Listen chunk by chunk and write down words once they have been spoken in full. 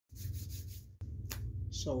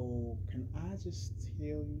So can I just tell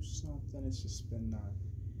you something? It's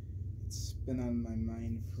been on my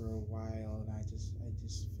mind for a while, and I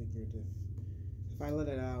just figured if I let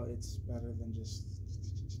it out, it's better than just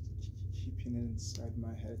keeping it inside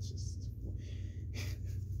my head. It's just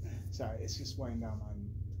sorry, it's just weighing down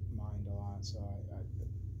my mind a lot. So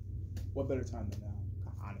what better time than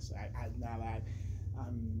now? Honestly, now that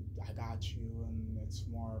I got you, and it's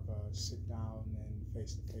more of a sit down and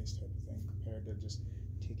face to face type of thing compared to just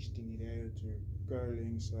texting it out or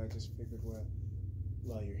girling. So I just figured, well,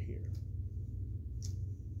 you're here.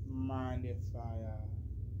 Mind if I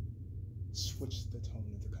switch the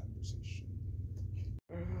tone of the conversation?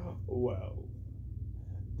 Well,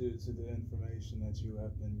 due to the information that you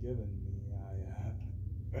have been giving me,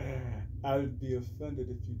 I would be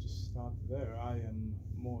offended if you just stopped there. I am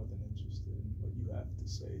more than interested in what you have to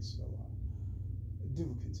say, so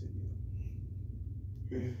do continue.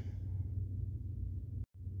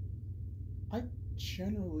 I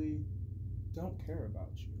generally don't care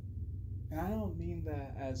about you. And I don't mean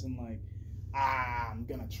that as in like, I'm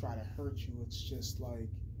gonna try to hurt you. It's just like,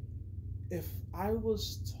 if I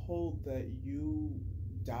was told that you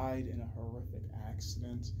died in a horrific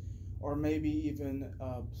accident, or maybe even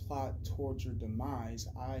a plot towards your demise,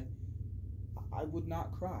 I would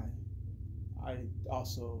not cry. I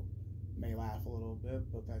also may laugh a little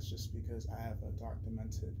bit, but that's just because I have a dark,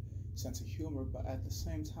 demented sense of humor. But at the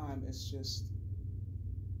same time, it's just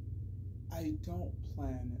I don't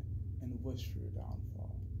plan and wish for your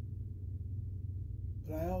downfall.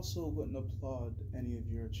 But I also wouldn't applaud any of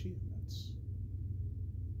your achievements.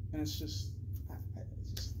 And it's just,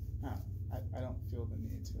 it's just, I don't feel the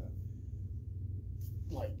need to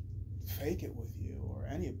like fake it with you or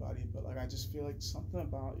anybody, but like I just feel like something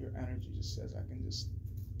about your energy just says I can just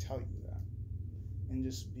tell you that and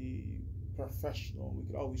just be professional. We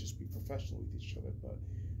could always just be professional with each other, but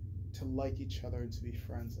to like each other and to be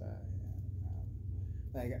friends,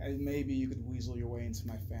 maybe you could weasel your way into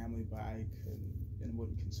my family, but I could and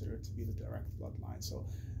wouldn't consider it to be the direct bloodline. So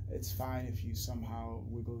it's fine if you somehow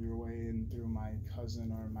wiggle your way in through my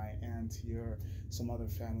cousin or my auntie or some other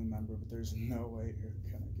family member, but there's no way you're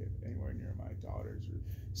gonna get anywhere near my daughters or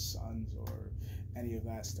sons or any of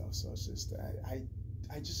that stuff. So it's just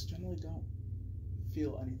I just generally don't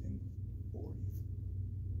feel anything for you,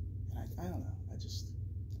 and I don't know. I just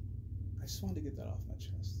wanted to get that off my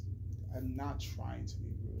chest. I'm not trying to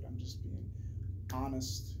be rude. I'm just being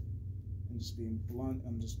honest. I'm just being blunt.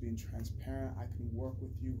 I'm just being transparent. I can work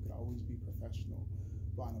with you. We could always be professional.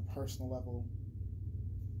 But on a personal level,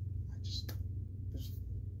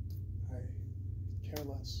 I care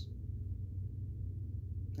less.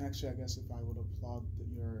 Actually, I guess if I would applaud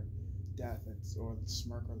your death or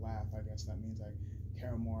smirk or laugh, I guess that means I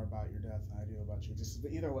care more about your death than I do about your existence.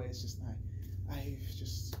 But either way, it's just, I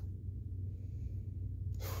just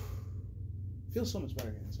feel so much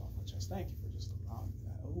better getting this off my chest. Thank you for just allowing me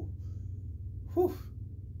that. Oh, whew.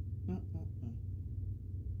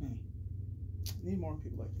 Need more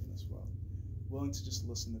people like you in this world, willing to just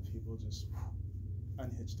listen to people just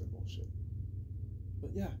unhitch their bullshit.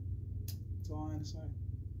 But yeah, that's all I had to say.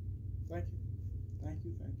 Thank you. Thank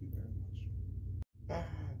you very much.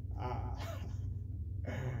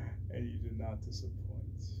 And you did not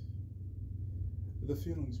disappoint. The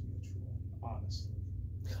feelings mutual, honestly.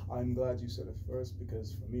 I'm glad you said it first,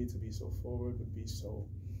 because for me to be so forward would be so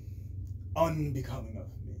unbecoming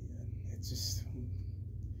of me, and it's just,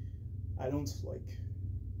 I don't like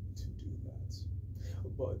to do that.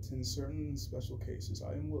 But in certain special cases,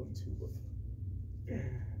 I am willing to, but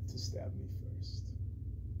to stab me first.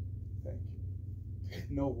 Thank you.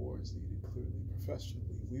 No war is needed, clearly.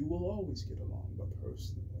 Professionally, we will always get along, but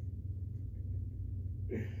personally,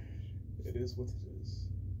 it is what it is.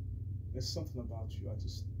 There's something about you I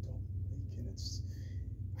just don't like, and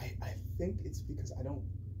I think it's because I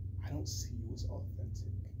don't see you as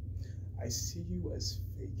authentic. I see you as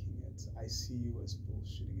faking it. I see you as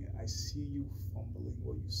bullshitting it. I see you fumbling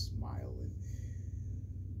while you smile, and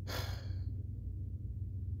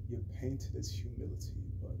you're painted as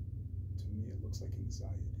humility, but to me it looks like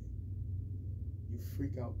anxiety. You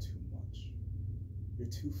freak out too much. You're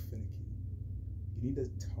too finicky. You need to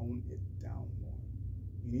tone it down more.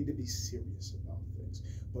 You need to be serious about things,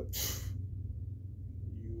 but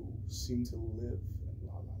you seem to live in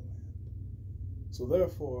La La Land. So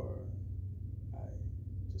therefore, I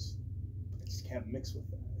just can't mix with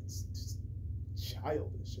that. It's just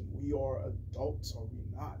childish, and we are adults, are we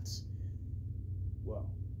not?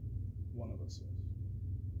 Well, one of us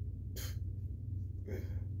is.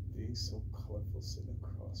 Being so colorful sitting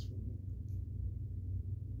across from me.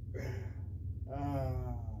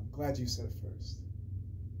 I'm glad you said it first.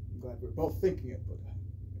 glad we're both thinking it, but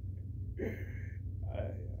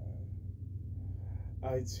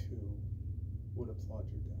I too would applaud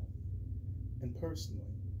your death, and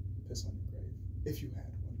personally piss on your grave if you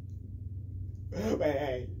had one. But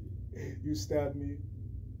hey, you stabbed me,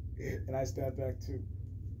 and I stabbed back too.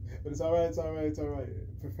 But it's all right. It's all right. It's all right.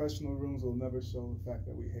 Professional rooms will never show the fact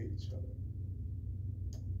that we hate each other.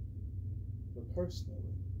 But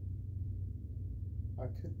personally, I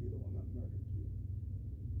could be the one that murdered you.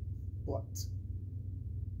 But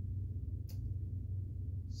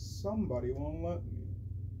somebody won't let me.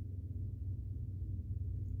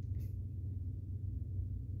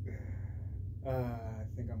 I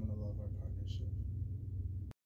think I'm gonna love our